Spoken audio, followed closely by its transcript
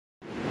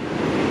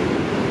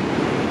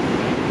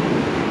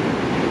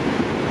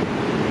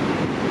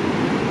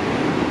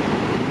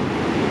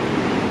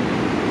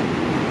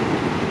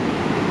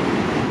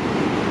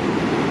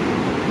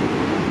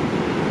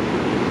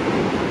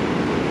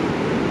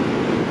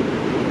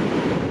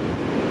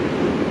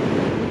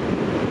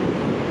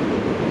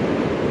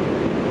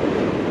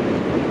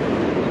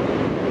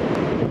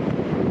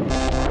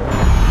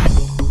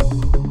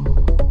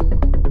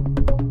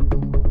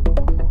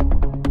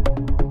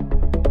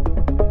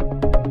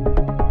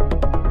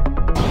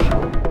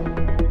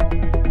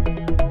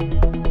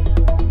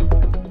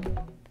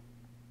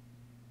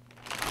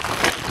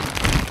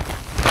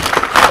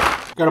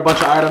Got a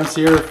bunch of items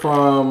here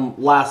from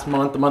last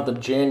month, the month of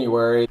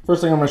January.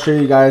 First thing I'm going to show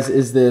you guys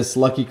is this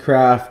Lucky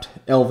Craft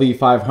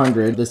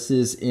LV500. This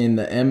is in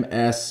the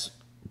MS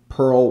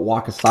Pearl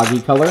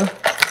Wakasagi color.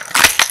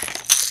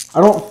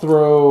 I don't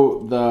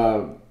throw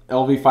the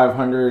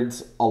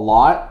LV500s a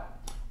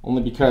lot,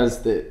 only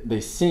because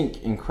they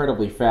sink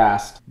incredibly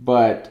fast.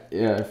 But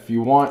if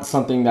you want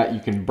something that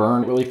you can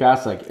burn really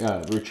fast, like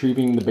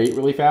retrieving the bait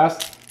really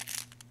fast,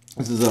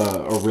 this is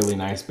a really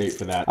nice bait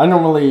for that. I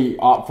normally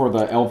opt for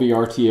the LV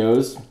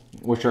RTOs,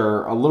 which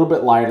are a little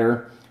bit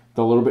lighter,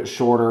 they're a little bit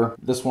shorter.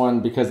 This one,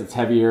 because it's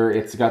heavier,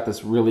 it's got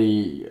this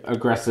really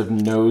aggressive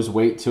nose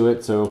weight to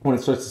it. So when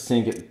it starts to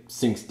sink, it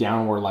sinks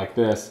downward like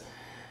this.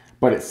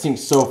 But it sinks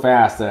so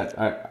fast that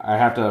I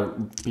have to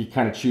be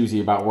kind of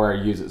choosy about where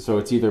I use it. So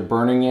it's either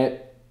burning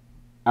it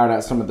out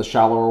at some of the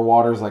shallower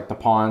waters, like the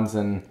ponds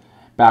and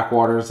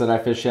backwaters that I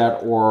fish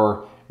at,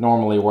 or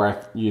normally where I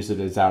use it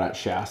is out at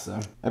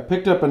Shasta. I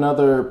picked up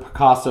another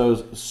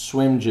Picasso's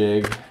swim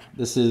jig.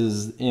 This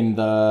is in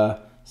the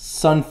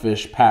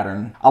sunfish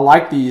pattern. I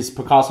like these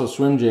Picasso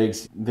swim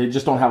jigs. They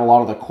just don't have a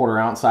lot of the 1/4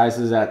 ounce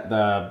sizes at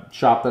the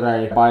shop that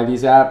I buy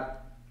these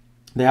at.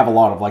 They have a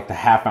lot of like the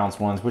 1/2 ounce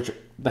ones, which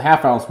the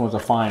 1/2 ounce ones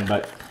are fine,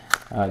 but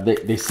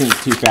they sink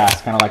too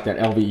fast, kind of like that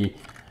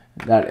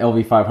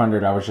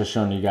LV500 I was just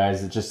showing you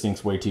guys. It just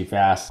sinks way too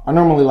fast. I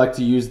normally like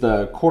to use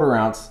the 1/4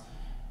 ounce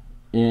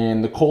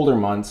in the colder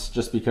months,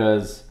 just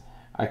because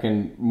I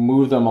can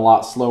move them a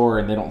lot slower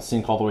and they don't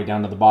sink all the way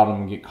down to the bottom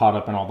and get caught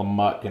up in all the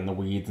muck and the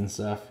weeds and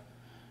stuff.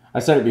 I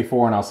said it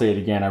before and I'll say it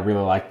again, I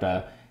really like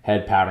the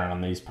head pattern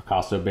on these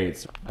Picasso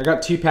baits. I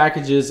got 2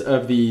 packages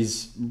of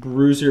these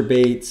Bruiser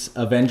Baits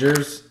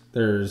Avengers.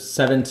 There's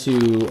 7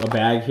 to a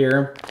bag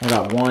here. I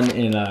got one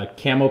in a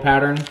camo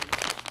pattern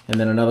and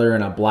then another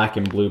in a black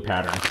and blue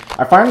pattern.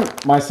 I find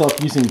myself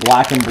using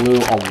black and blue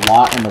a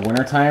lot in the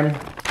wintertime,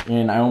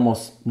 and I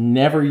almost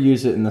never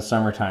use it in the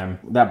summertime.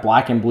 That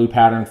black and blue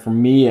pattern, for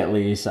me at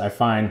least, I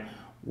find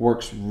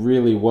works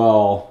really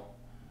well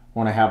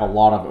when I have a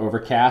lot of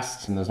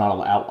overcast and there's not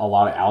a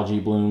lot of algae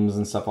blooms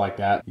and stuff like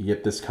that. You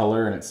get this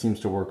color and it seems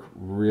to work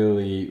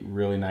really,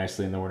 really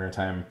nicely in the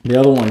wintertime. The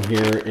other one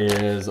here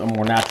is a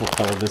more natural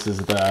color. This is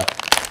the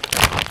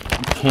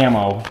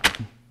camo.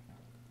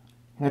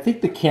 And I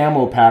think the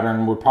camo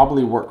pattern would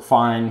probably work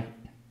fine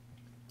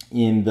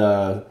in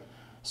the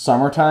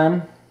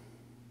summertime,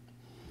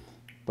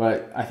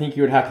 but I think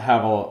you would have to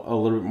have a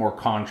little bit more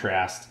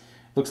contrast.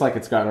 Looks like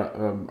it's got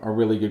a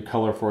really good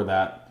color for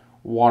that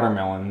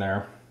watermelon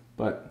there,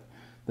 but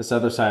this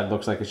other side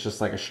looks like it's just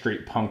like a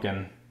straight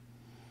pumpkin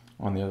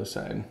on the other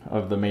side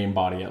of the main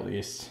body, at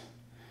least.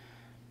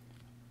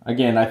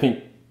 Again, I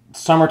think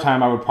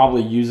summertime I would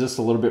probably use this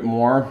a little bit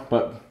more,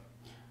 but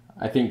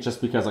I think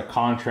just because of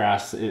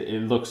contrast,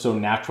 it looks so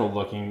natural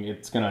looking,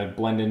 it's gonna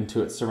blend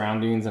into its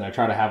surroundings, and I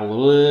try to have a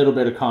little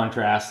bit of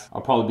contrast.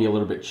 I'll probably be a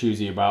little bit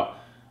choosy about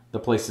the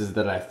places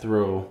that I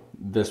throw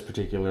this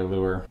particular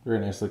lure. Very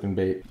nice looking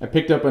bait. I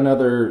picked up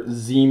another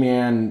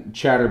Z-Man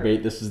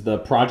chatterbait. This is the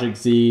Project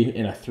Z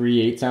in a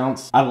 3/8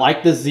 ounce. I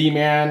like the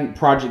Z-Man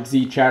Project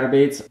Z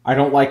chatterbaits. I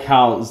don't like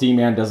how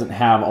Z-Man doesn't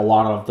have a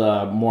lot of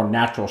the more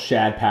natural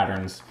shad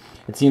patterns.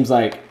 It seems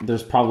like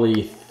there's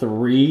probably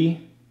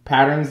 3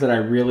 patterns that I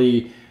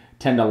really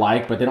tend to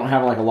like, but they don't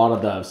have like a lot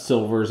of the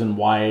silvers and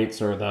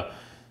whites, or the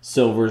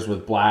silvers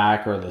with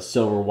black, or the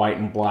silver, white,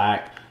 and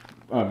black.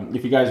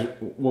 If you guys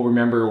will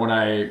remember when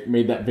I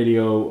made that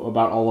video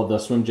about all of the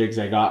swim jigs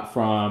I got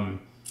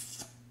from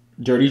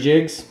Dirty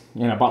Jigs,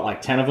 and I bought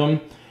like 10 of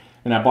them,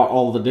 and I bought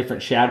all of the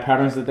different shad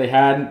patterns that they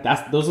had.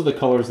 Those are the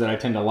colors that I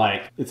tend to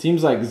like. It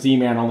seems like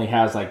Z-Man only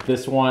has like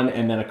this one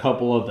and then a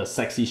couple of the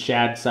sexy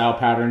shad style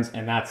patterns,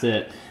 and that's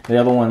it. The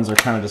other ones are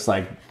kind of just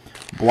like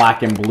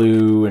black and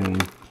blue and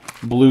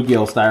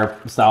bluegill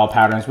style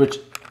patterns, which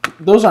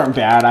those aren't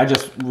bad. I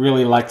just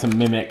really like to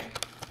mimic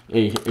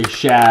a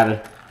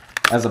shad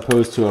as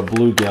opposed to a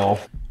bluegill.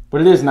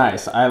 But it is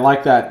nice. I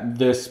like that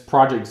this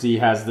Project Z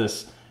has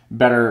this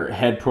better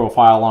head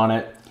profile on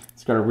it.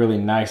 It's got a really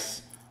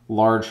nice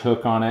large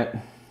hook on it.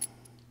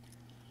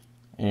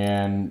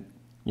 And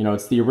you know,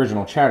 it's the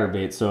original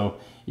chatterbait, so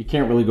you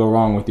can't really go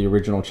wrong with the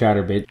original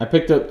chatterbait. I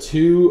picked up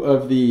 2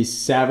 of the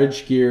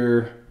Savage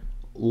Gear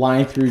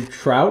line through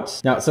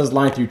trouts. Now it says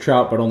line through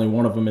trout, but only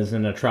one of them is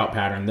in a trout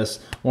pattern. This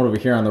one over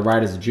here on the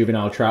right is a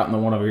juvenile trout, and the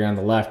one over here on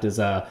the left is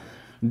a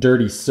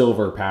dirty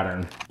silver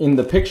pattern. In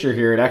the picture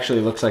here, it actually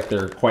looks like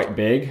they're quite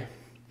big,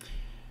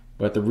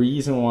 but the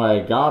reason why I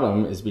got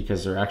them is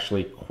because they're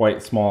actually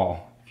quite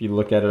small. If you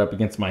look at it up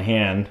against my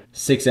hand,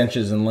 6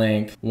 inches in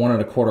length, 1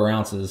 1/4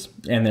 ounces,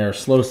 and they're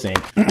slow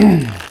sink. So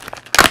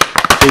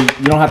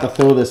you don't have to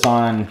throw this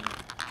on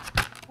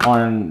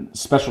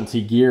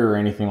specialty gear or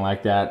anything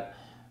like that.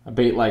 A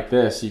bait like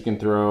this you can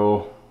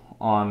throw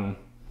on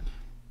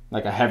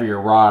like a heavier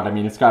rod. I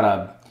mean, it's got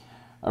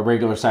a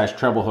regular size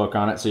treble hook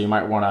on it, so you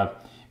might want to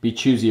be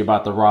choosy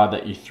about the rod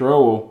that you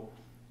throw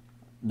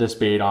this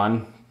bait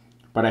on.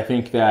 But I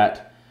think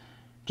that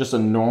just a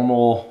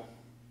normal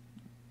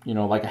you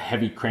know, like a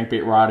heavy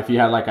crankbait rod. If you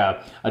had like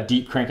a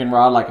deep cranking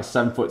rod, like a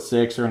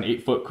 7'6" or an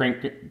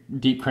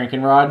 8-foot deep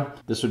cranking rod,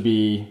 this would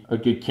be a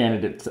good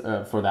candidate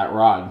for that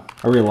rod.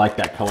 I really like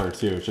that color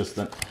too. It's just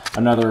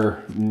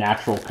another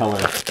natural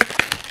color.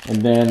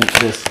 And then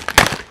this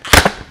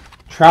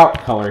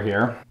trout color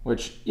here,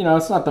 which, you know,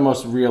 it's not the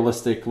most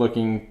realistic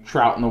looking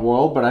trout in the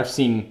world, but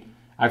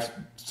I've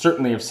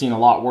certainly have seen a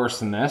lot worse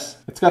than this.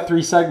 It's got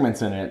 3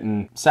 segments in it,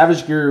 and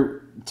Savage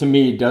Gear to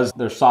me does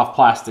their soft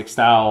plastic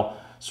style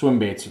swim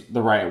baits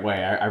the right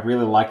way. I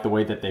really like the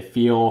way that they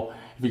feel.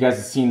 If you guys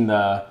have seen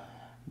the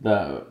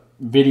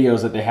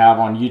videos that they have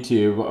on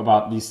YouTube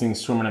about these things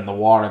swimming in the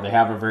water, they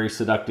have a very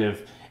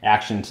seductive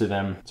action to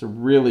them. It's a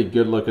really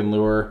good looking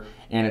lure,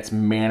 and it's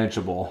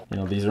manageable. You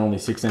know, these are only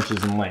 6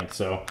 inches in length,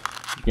 so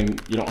you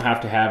don't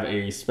have to have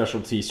a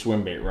specialty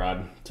swim bait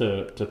rod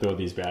to throw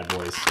these bad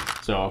boys.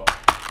 So,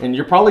 and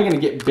you're probably gonna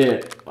get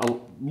bit a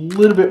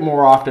little bit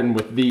more often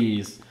with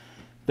these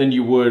than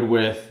you would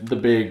with the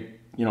big,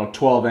 you know,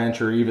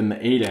 12-inch or even the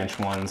 8-inch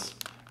ones,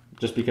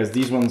 just because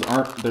these ones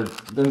they're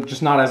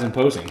just not as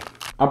imposing.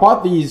 I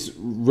bought these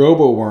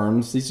Robo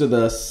Worms. These are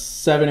the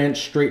 7-inch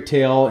straight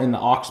tail in the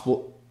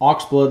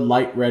Oxblood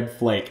Light Red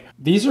Flake.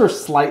 These are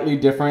slightly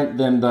different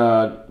than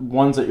the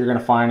ones that you're gonna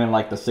find in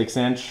like the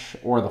 6-inch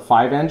or the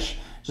 5-inch,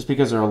 just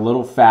because they're a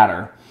little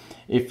fatter.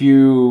 If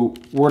you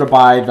were to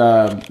buy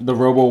the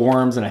Robo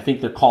Worms, and I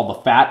think they're called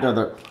the Fat,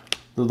 they're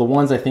the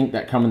ones I think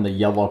that come in the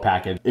yellow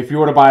package. If you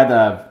were to buy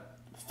the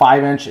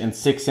 5-inch and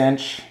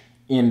 6-inch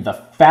in the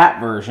fat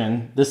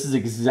version, this is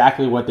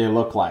exactly what they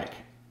look like.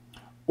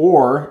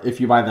 Or if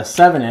you buy the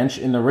 7-inch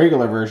in the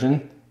regular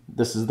version,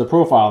 this is the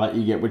profile that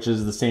you get, which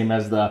is the same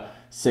as the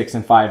 6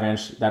 and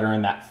 5-inch that are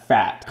in that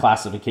fat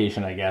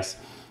classification, I guess.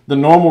 The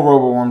normal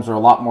Robo Worms are a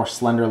lot more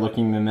slender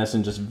looking than this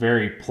and just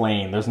very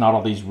plain. There's not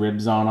all these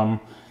ribs on them.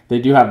 They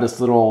do have this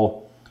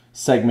little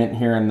segment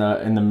here in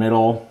the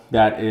middle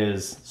that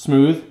is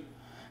smooth,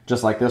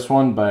 just like this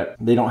one, but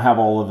they don't have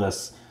all of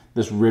this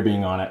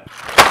ribbing on it.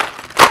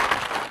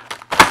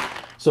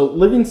 So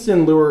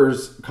Livingston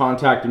Lures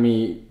contacted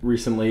me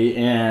recently,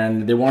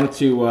 and they wanted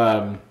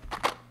to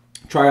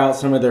try out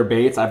some of their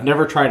baits. I've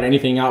never tried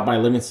anything out by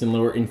Livingston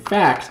Lure. In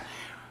fact,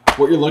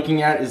 what you're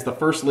looking at is the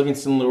first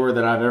Livingston Lure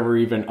that I've ever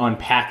even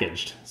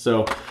unpackaged.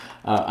 So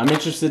I'm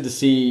interested to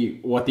see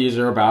what these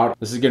are about.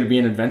 This is going to be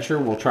an adventure.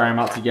 We'll try them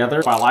out together.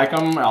 If I like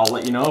them, I'll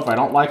let you know. If I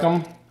don't like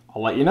them,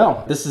 I'll let you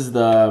know. This is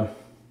the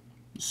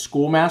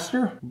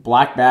Schoolmaster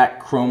Blackback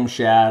Chrome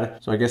Shad.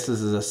 So I guess this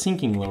is a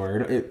sinking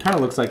lure. It kind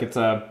of looks like it's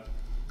a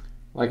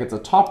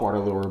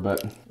topwater lure,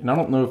 but and I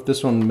don't know if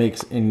this one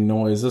makes any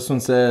noise. This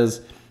one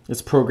says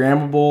it's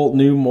programmable,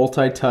 new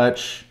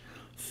multi-touch,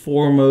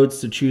 4 modes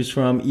to choose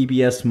from,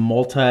 EBS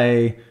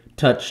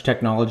multi-touch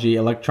technology,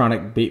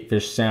 electronic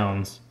baitfish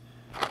sounds.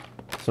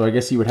 So I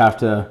guess you would have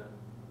to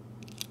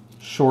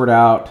short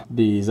out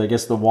these. I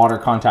guess the water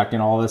contact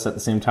and all this at the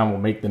same time will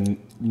make the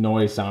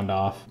noise sound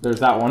off. There's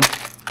that one.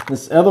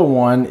 This other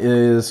one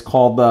is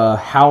called the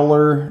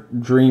Howler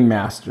Dream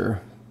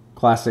Master.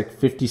 Classic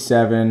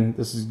 57.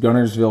 This is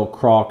Gunnersville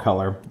Craw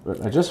color.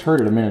 But I just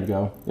heard it a minute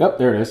ago. Yep,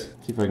 there it is.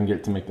 See if I can get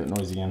it to make that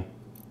noise again.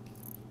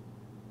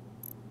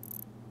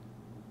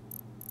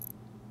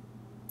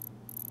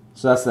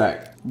 So that's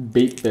that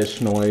bait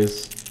fish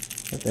noise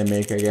that they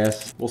make, I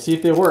guess. We'll see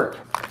if they work.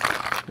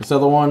 This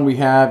other one we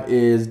have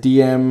is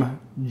DM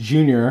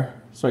Junior.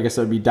 So I guess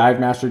that would be Dive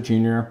Master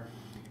Junior.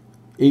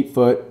 8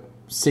 foot,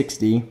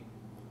 60.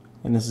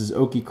 And this is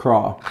Okie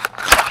Craw.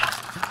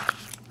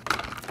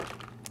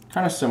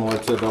 Kind of similar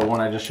to the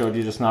one I just showed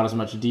you, just not as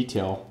much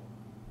detail.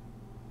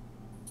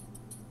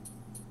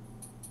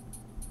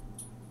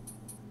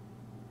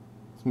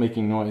 It's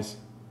making noise.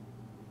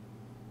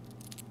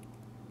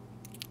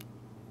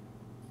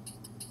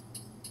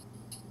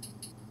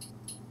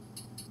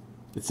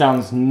 It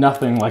sounds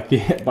nothing like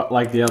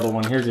the other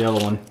one. Here's the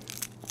other one.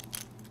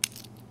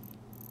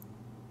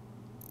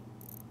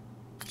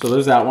 So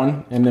there's that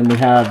one, and then we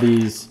have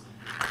these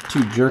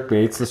 2 jerk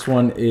baits. This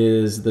one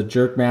is the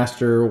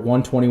Jerkmaster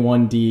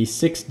 121D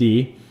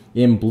 6D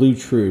in Blue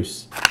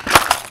Truce.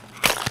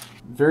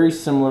 Very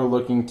similar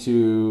looking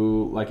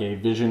to like a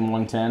Vision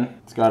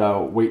 110. It's got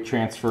a weight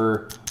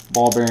transfer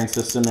ball bearing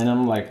system in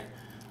them, like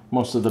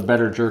most of the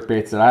better jerk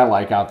baits that I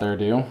like out there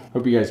do.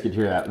 Hope you guys could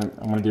hear that.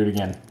 I'm gonna do it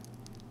again.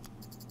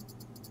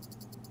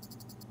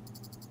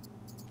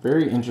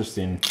 Very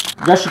interesting.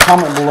 You guys should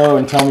comment below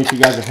and tell me if you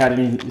guys have had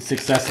any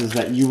successes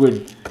that you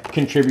would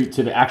contribute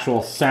to the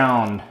actual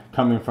sound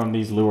coming from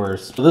these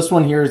lures. So this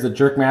one here is the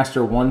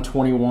Jerkmaster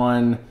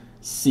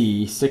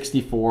 121C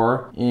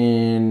 64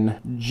 in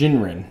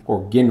Ginrin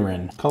or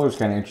Ginrin. Color's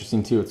kind of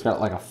interesting too. It's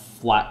got like a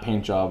flat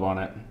paint job on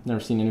it.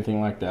 Never seen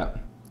anything like that.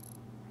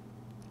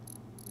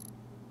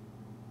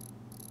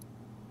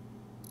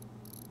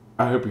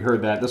 I hope you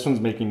heard that. This one's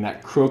making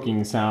that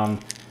croaking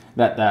sound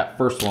that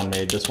first one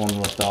made. This one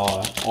with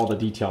all the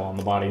detail on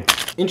the body.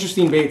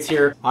 Interesting baits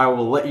here. I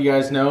will let you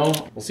guys know.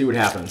 We'll see what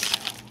happens.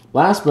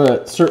 Last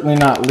but certainly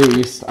not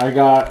least, I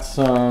got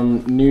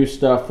some new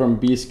stuff from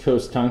Beast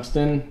Coast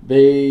Tungsten.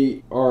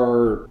 They are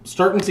we're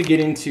starting to get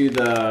into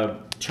the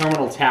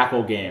terminal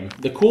tackle game.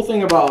 The cool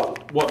thing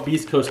about what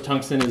Beast Coast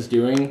Tungsten is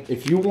doing,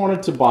 if you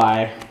wanted to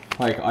buy,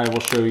 like I will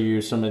show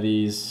you some of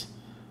these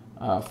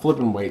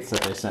flipping weights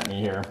that they sent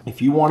me here.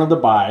 If you wanted to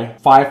buy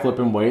 5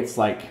 flipping weights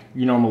like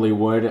you normally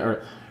would,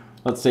 or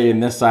let's say in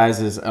this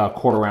size is a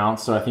 1/4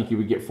 ounce, so I think you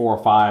would get 4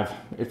 or 5.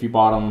 If you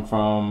bought them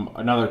from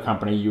another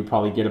company, you would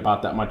probably get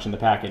about that much in the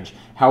package.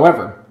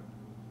 However,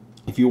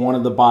 if you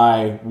wanted to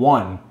buy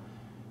 1,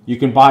 you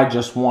can buy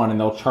just 1 and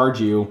they'll charge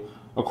you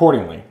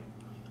accordingly.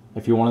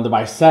 If you wanted to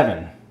buy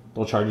 7,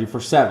 they'll charge you for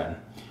 7.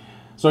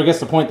 So I guess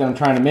the point that I'm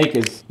trying to make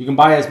is you can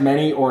buy as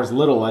many or as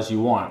little as you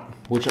want,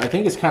 which I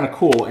think is kind of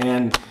cool,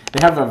 and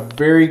they have a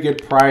very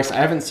good price. I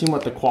haven't seen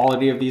what the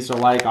quality of these are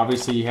like.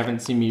 Obviously, you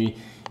haven't seen me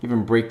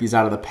even break these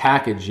out of the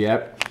package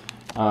yet,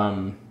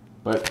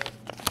 but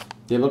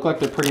they look like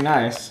they're pretty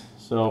nice.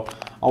 So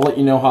I'll let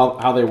you know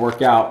how they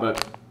work out,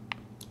 but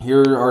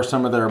here are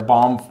some of their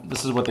bomb,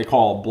 this is what they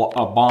call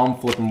a bomb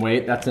flipping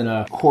weight. That's in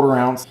a 1/4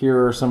 ounce.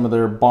 Here are some of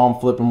their bomb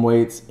flipping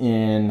weights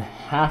in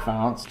 1/2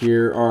 ounce.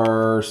 Here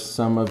are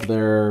some of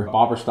their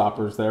bobber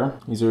stoppers there.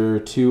 These are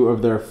 2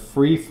 of their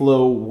free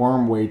flow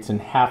worm weights in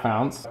 1/2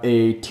 ounce.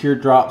 A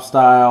teardrop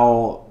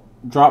style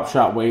drop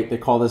shot weight. They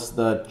call this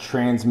the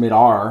Transmit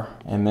R.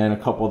 And then a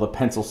couple of the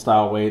pencil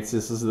style weights.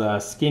 This is the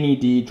Skinny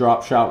D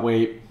drop shot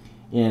weight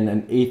in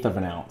 1/8 of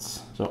an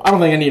ounce. So I don't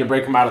think I need to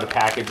break them out of the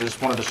package. I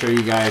just wanted to show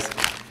you guys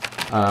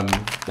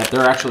that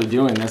they're actually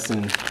doing this,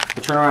 and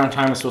the turnaround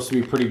time is supposed to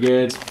be pretty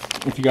good.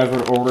 If you guys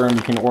were to order them,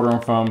 you can order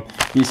them from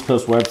Beast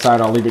Coast website.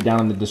 I'll leave it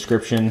down in the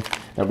description.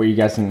 That way you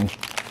guys can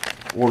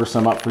order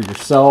some up for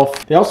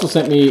yourself. They also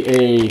sent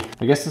me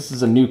I guess this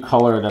is a new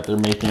color that they're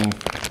making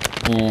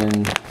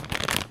in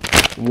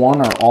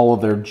one or all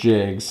of their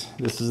jigs.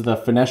 This is the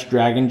Finesse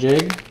Dragon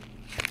jig,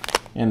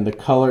 and the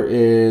color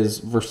is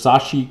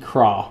Versace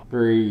Craw.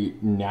 Very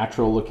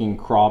natural looking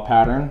craw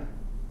pattern.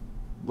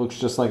 Looks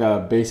just like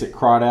a basic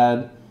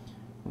crawdad.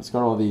 It's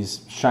got all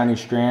these shiny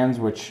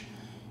strands, which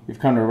you've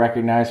come to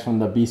recognize from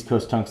the Beast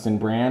Coast Tungsten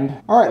brand.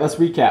 All right, let's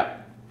recap.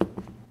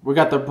 We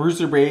got the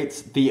Bruiser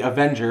Baits, the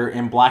Avenger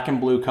in black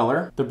and blue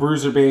color. The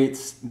Bruiser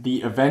Baits,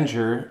 the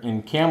Avenger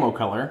in camo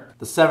color.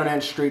 The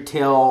 7-inch straight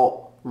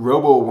tail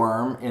Robo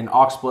Worm in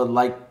Oxblood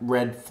Light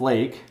Red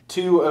Flake.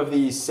 2 of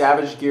the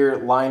Savage Gear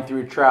line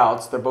through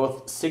trouts. They're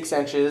both 6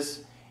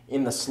 inches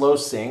in the slow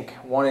sink.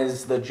 One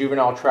is the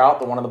juvenile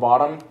trout, the one on the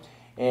bottom,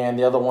 and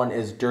the other one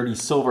is dirty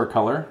silver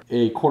color.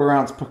 A 1/4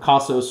 ounce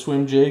Picasso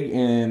swim jig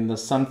in the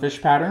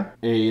sunfish pattern.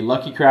 A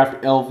Lucky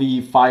Craft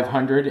LV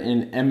 500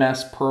 in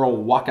MS Pearl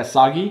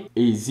Wakasagi.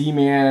 A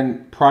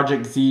Z-Man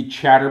Project Z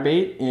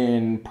chatterbait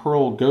in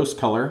pearl ghost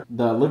color.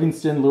 The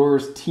Livingston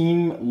Lures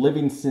Team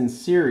Livingston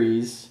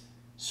Series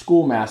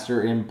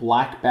Schoolmaster in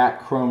black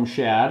back chrome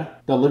shad.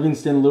 The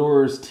Livingston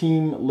Lures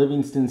Team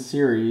Livingston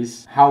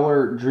Series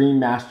Howler Dream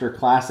Master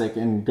Classic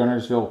in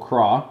Gunnersville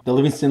Craw. The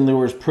Livingston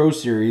Lures Pro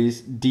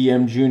Series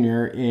DM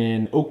Junior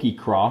in Okie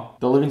Craw.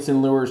 The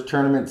Livingston Lures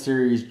Tournament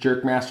Series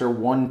Jerkmaster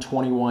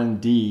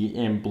 121D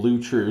in Blue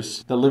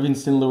Truce. The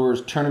Livingston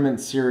Lures Tournament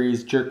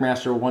Series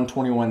Jerkmaster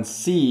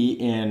 121C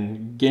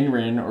in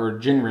Ginrin or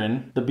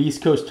Jinrin. The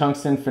Beast Coast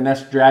Tungsten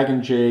Finesse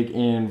Dragon Jig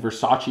in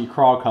Versace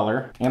Craw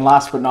color. And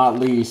last but not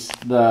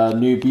least, the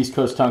new Beast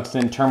Coast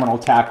Tungsten Terminal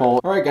Tackle.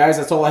 All right, guys,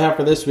 that's all I have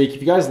for this week.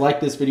 If you guys like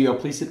this video,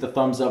 please hit the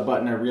thumbs up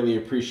button. I really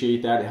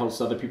appreciate that. It helps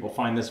other people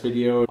find this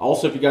video.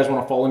 Also, if you guys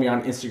want to follow me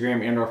on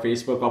Instagram and or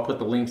Facebook, I'll put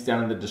the links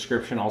down in the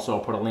description. Also, I'll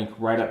put a link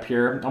right up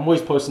here. I'm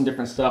always posting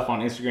different stuff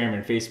on Instagram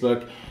and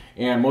Facebook,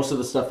 and most of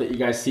the stuff that you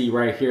guys see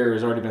right here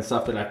has already been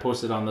stuff that I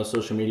posted on those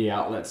social media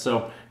outlets. So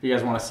if you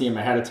guys want to see them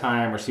ahead of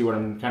time or see what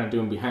I'm kind of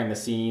doing behind the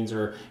scenes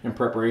or in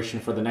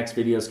preparation for the next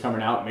videos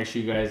coming out, make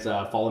sure you guys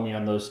follow me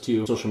on those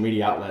 2 social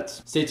media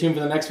outlets. Stay tuned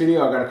for the next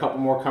video. I've got a couple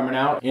more coming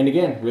out. And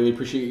again, really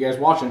appreciate you guys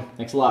watching.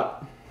 Thanks a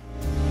lot.